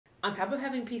On top of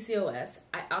having PCOS,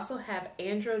 I also have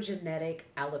androgenetic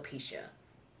alopecia.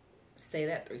 Say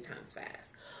that 3 times fast.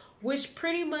 Which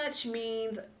pretty much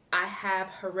means I have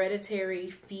hereditary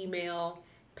female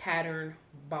pattern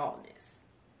baldness.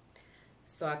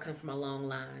 So I come from a long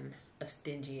line of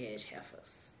stingy edge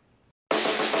heifers.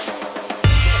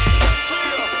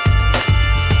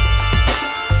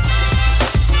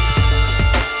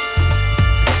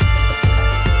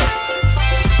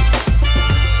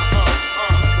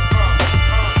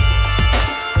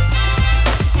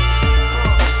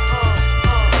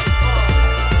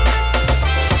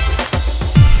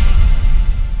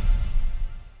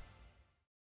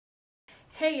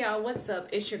 Hey y'all, what's up?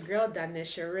 It's your girl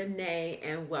donisharhnae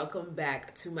and welcome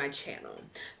back to my channel.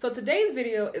 So today's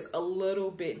video is a little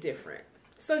bit different.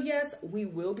 So yes, we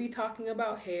will be talking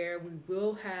about hair. We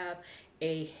will have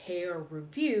a hair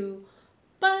review,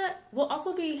 but we'll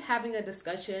also be having a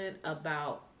discussion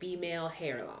about female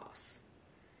hair loss,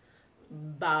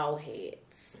 bald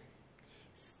heads,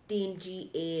 stingy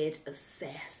edge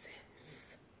assassins.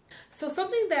 So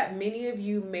something that many of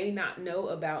you may not know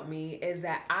about me is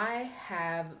that I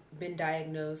have been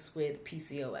diagnosed with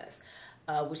PCOS,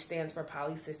 which stands for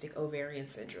polycystic ovarian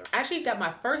syndrome. I actually got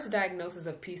my first diagnosis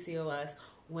of PCOS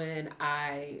when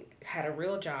I had a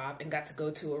real job and got to go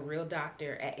to a real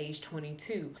doctor at age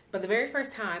 22. But the very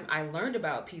first time I learned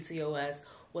about PCOS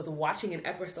was watching an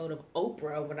episode of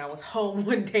Oprah when I was home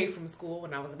one day from school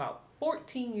when I was about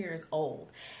 14 years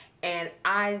old. And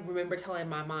I remember telling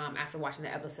my mom after watching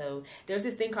the episode, there's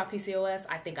this thing called PCOS,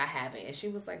 I think I have it. And she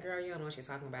was like, girl, you don't know what you're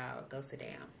talking about. Go sit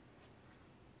down.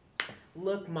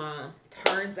 Look, mom,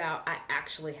 turns out I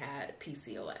actually had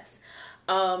PCOS.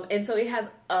 And so it has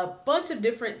a bunch of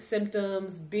different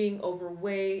symptoms: being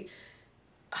overweight,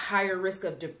 higher risk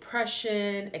of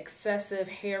depression, excessive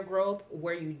hair growth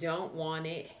where you don't want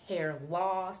it, hair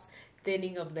loss,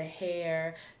 thinning of the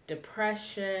hair,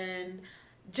 depression,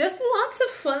 just lots of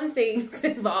fun things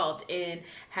involved in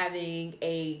having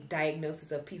a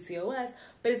diagnosis of PCOS,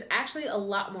 but it's actually a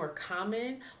lot more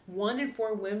common. 1 in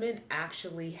 4 women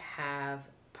actually have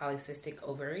polycystic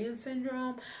ovarian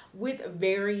syndrome with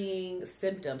varying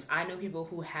symptoms. I know people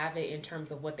who have it in terms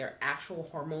of what their actual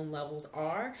hormone levels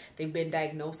are. They've been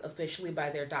diagnosed officially by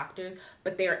their doctors,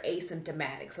 but they're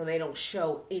asymptomatic, so they don't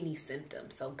show any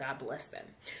symptoms, so God bless them.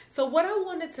 So what I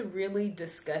wanted to really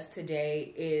discuss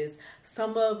today is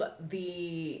some of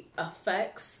the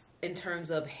effects in terms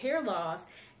of hair loss,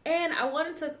 and I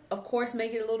wanted to, of course,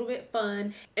 make it a little bit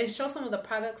fun and show some of the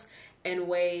products and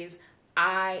ways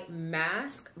I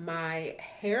mask my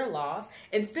hair loss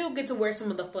and still get to wear some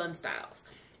of the fun styles.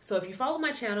 So if you follow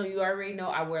my channel, you already know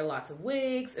I wear lots of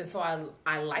wigs, and so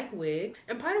I like wigs.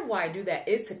 And part of why I do that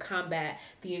is to combat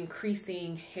the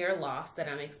increasing hair loss that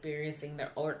I'm experiencing the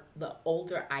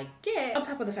older I get, on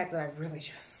top of the fact that I really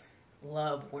just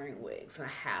love wearing wigs, and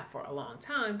I have for a long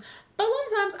time. But a lot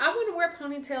of times I want to wear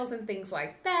ponytails and things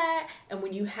like that, and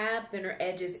when you have thinner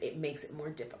edges, it makes it more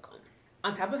difficult.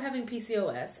 On top of having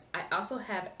PCOS, I also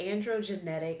have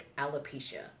androgenetic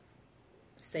alopecia.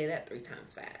 Say that 3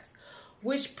 times fast.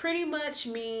 Which pretty much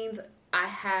means I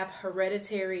have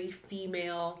hereditary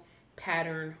female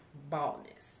pattern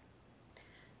baldness.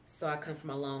 So I come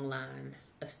from a long line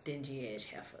of stingy edge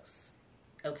heifers.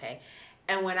 Okay.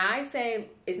 And when I say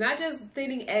it's not just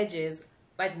thinning edges,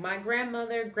 like my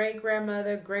grandmother,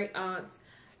 great-grandmother, great-aunts,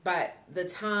 by the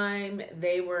time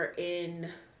they were in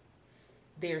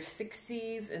their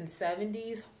 60s and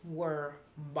 70s were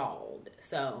bald.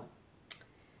 So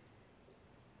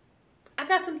I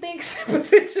got some things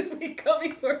potentially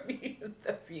coming for me in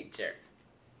the future.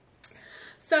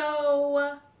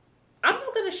 So I'm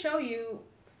just going to show you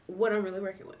what I'm really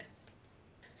working with.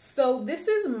 So this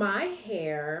is my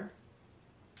hair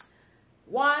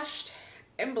washed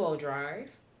and blow dried,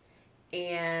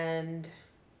 and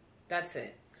that's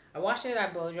it. I washed it, I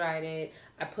blow dried it,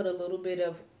 I put a little bit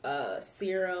of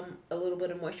serum, a little bit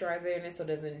of moisturizer in it so it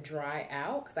doesn't dry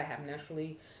out, because I have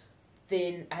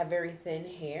very thin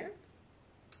hair.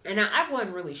 And now I've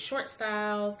worn really short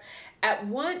styles.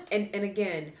 And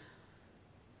again,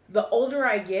 the older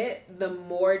I get, the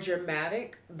more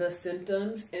dramatic the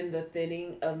symptoms and the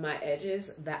thinning of my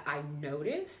edges that I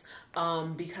notice.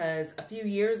 Because a few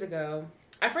years ago,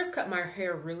 I first cut my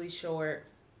hair really short,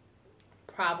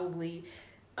 probably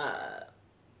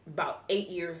about 8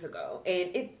 years ago,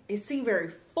 and it seemed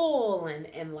very full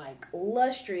and like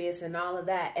lustrous and all of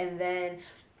that. And then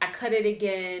I cut it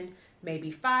again maybe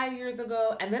 5 years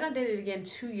ago, and then I did it again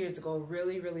 2 years ago,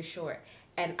 really short.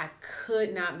 And I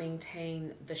could not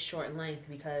maintain the short length,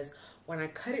 because when I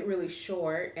cut it really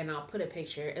short, and I'll put a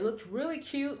picture, it looked really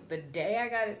cute the day I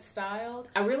got it styled.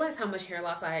 I realized how much hair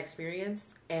loss I experienced,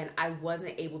 and I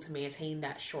wasn't able to maintain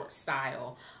that short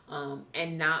style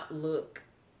and not look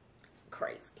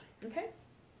crazy. Okay,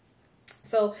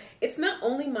 so it's not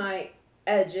only my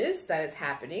edges that is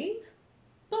happening,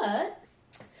 but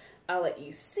I'll let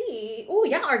you see. Oh,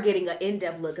 y'all are getting an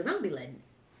in-depth look, because I don't be letting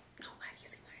nobody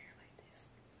see my hair like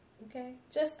this. Okay,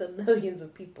 just the millions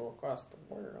of people across the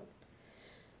world.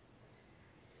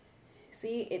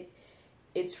 See,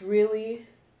 it's really,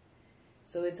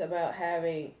 so it's about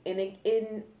having,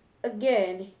 and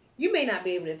again, you may not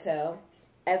be able to tell.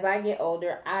 As I get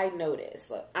older, I notice.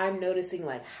 Look, I'm noticing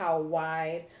like how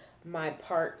wide my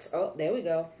parts. Oh, there we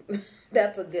go.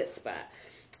 That's a good spot.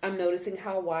 I'm noticing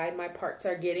how wide my parts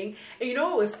are getting. And you know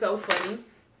what was so funny?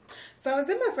 So I was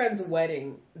in my friend's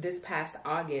wedding this past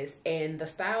August, and the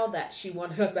style that she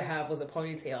wanted us to have was a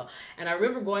ponytail. And I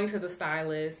remember going to the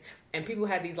stylist, and people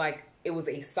had these like, it was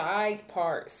a side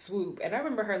part swoop. And I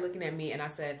remember her looking at me, and I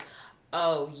said,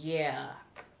 oh yeah,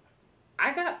 I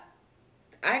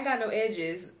ain't got no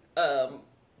edges.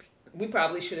 We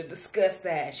probably should have discussed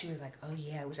that. She was like, oh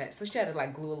yeah, so she had to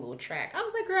like glue a little track. I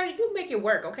was like, girl, you make it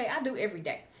work, okay? I do every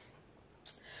day.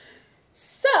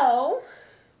 So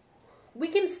we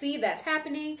can see that's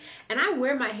happening, and I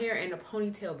wear my hair in a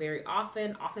ponytail very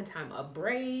often, oftentimes a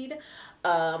braid.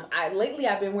 Lately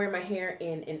I've been wearing my hair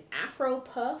in an afro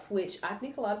puff, which I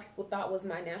think a lot of people thought was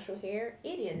my natural hair.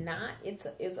 It is not. It's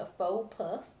a faux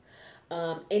puff.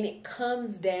 And it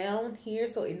comes down here,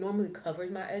 so it normally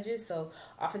covers my edges. So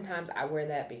oftentimes I wear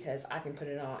that because I can put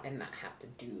it on and not have to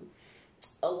do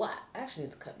a lot. I actually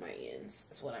need to cut my ends,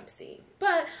 is what I'm seeing.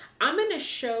 But I'm going to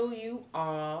show you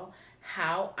all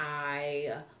how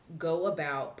I go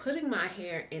about putting my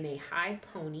hair in a high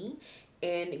pony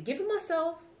and giving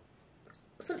myself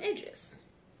some edges.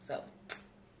 So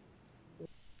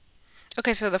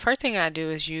okay, so the first thing I do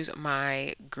is use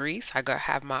my grease. I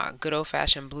have my good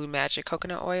old-fashioned Blue Magic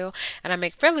coconut oil, and I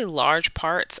make fairly large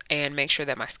parts and make sure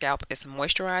that my scalp is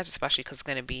moisturized, especially because it's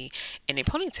going to be in a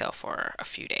ponytail for a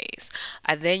few days.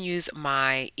 I then use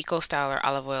my Eco Styler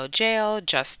olive oil gel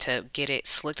just to get it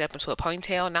slicked up into a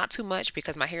ponytail. Not too much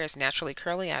because my hair is naturally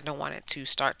curly. I don't want it to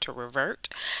start to revert.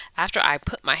 After I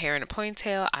put my hair in a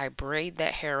ponytail, I braid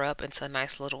that hair up into a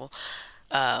nice little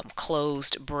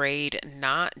closed braid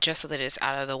knot just so that it's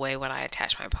out of the way when I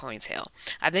attach my ponytail.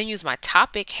 I then use my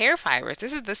Toppik hair fibers.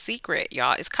 This is the secret,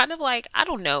 y'all. It's kind of like, I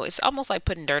don't know, it's almost like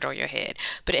putting dirt on your head,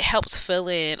 but it helps fill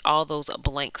in all those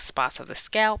blank spots of the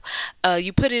scalp.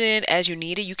 You put it in as you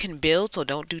need it. You can build, so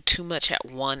don't do too much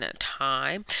at one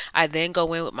time. I then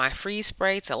go in with my freeze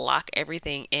spray to lock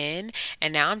everything in,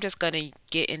 and now I'm just going to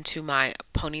get into my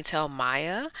ponytail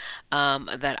Maya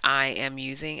that I am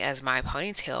using as my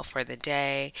ponytail for the day,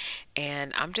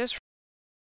 and I'm just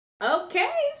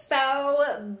okay,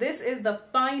 so this is the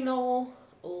final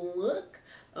look.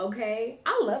 Okay,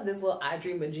 I love this little I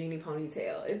Dream of Jeannie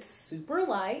ponytail. It's super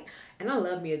light, and I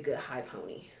love me a good high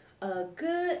pony. A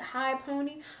good high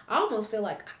pony. I almost feel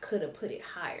like I could have put it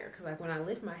higher, because like when I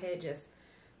lift my head, just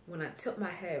when I tilt my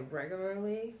head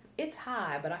regularly, it's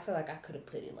high, but I feel like I could have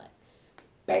put it like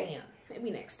bam,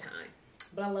 maybe next time.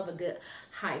 But I love a good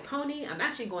high pony. I'm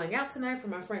actually going out tonight for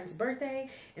my friend's birthday,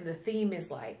 and the theme is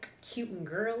like cute and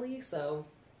girly, so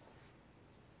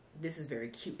this is very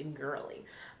cute and girly.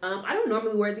 I don't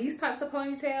normally wear these types of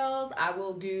ponytails. I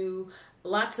will do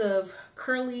lots of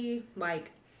curly,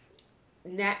 like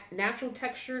natural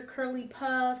texture curly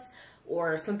puffs,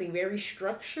 or something very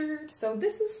structured. So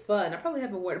this is fun. I probably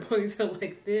haven't worn a ponytail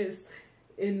like this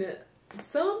in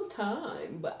some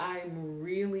time, but I'm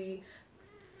really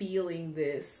feeling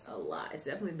this a lot. It's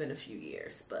definitely been a few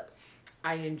years, but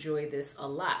I enjoy this a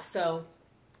lot. So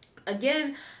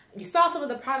again, you saw some of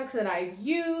the products that I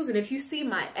use, and if you see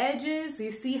my edges,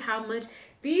 you see how much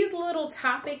these little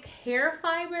Toppik hair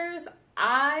fibers,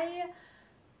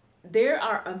 they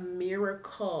are a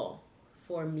miracle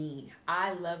for me.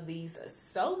 I love these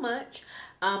so much.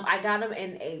 I got them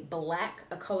in a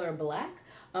color black,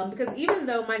 because even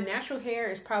though my natural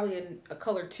hair is probably in a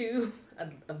color 2,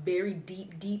 a very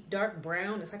deep dark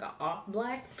brown, it's like an off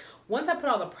black. Once I put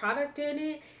all the product in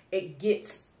it, it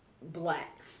gets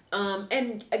black.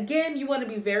 And again, you want to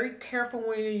be very careful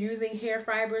when you're using hair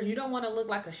fibers. You don't want to look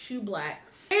like a shoe black.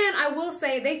 And I will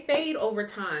say they fade over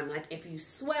time. Like if you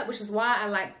sweat, which is why I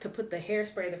like to put the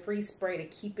hairspray, the freeze spray, to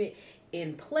keep it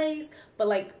in place. But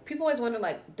like people always wonder,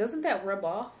 like, doesn't that rub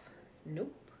off?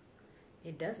 Nope,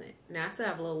 it doesn't. Now I still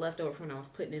have a little left over from when I was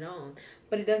putting it on,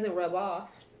 but it doesn't rub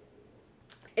off.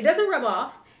 It doesn't rub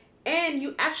off, And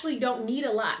you actually don't need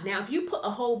a lot. Now, if you put a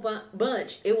whole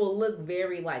bunch, it will look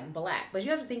very like black. But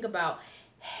you have to think about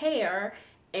hair.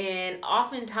 And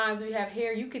oftentimes we have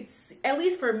hair, you could see, at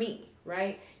least for me,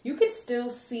 right? You can still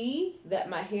see that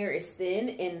my hair is thin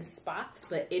in spots,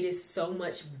 but it is so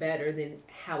much better than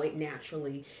how it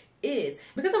naturally is.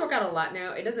 Because I work out a lot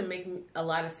now, it doesn't make a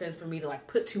lot of sense for me to like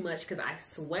put too much because I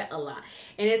sweat a lot.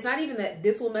 And it's not even that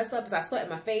this will mess up because I sweat in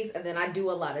my face and then I do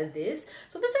a lot of this.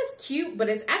 So this is cute, but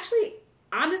it's actually,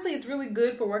 honestly, it's really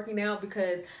good for working out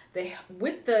because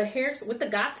with the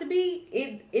got to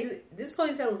be, this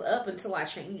ponytail is up until I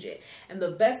change it. And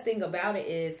the best thing about it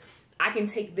is I can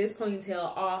take this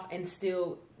ponytail off and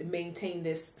still maintain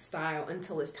this style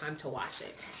until it's time to wash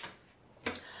it.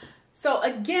 So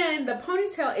again, the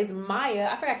ponytail is Maya.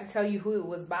 I forgot to tell you who it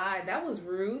was by. That was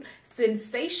rude.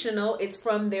 Sensationnel. It's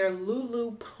from their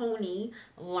Lulu pony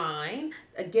line.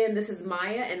 Again, this is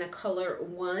Maya in a color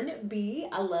 1B.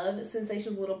 I love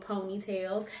Sensationnel's little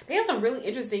ponytails. They have some really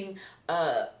interesting,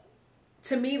 to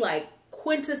me, like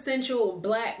quintessential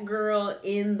black girl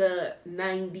in the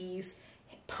 90s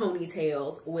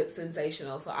ponytails with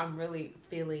Sensationnel. So I'm really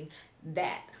feeling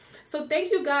that. So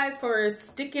thank you guys for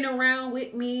sticking around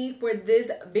with me for this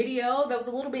video that was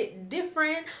a little bit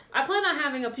different. I plan on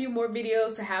having a few more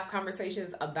videos to have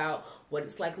conversations about what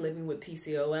it's like living with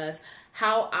PCOS,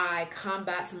 how I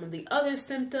combat some of the other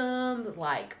symptoms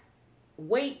like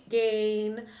weight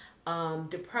gain,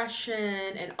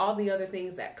 depression, and all the other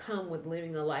things that come with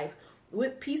living a life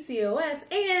with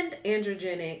PCOS and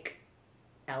androgenic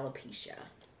alopecia.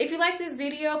 If you like this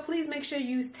video, please make sure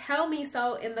you tell me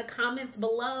so in the comments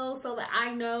below so that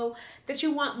I know that you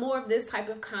want more of this type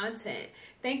of content.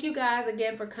 Thank you guys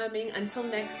again for coming. Until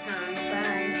next time,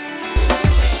 bye.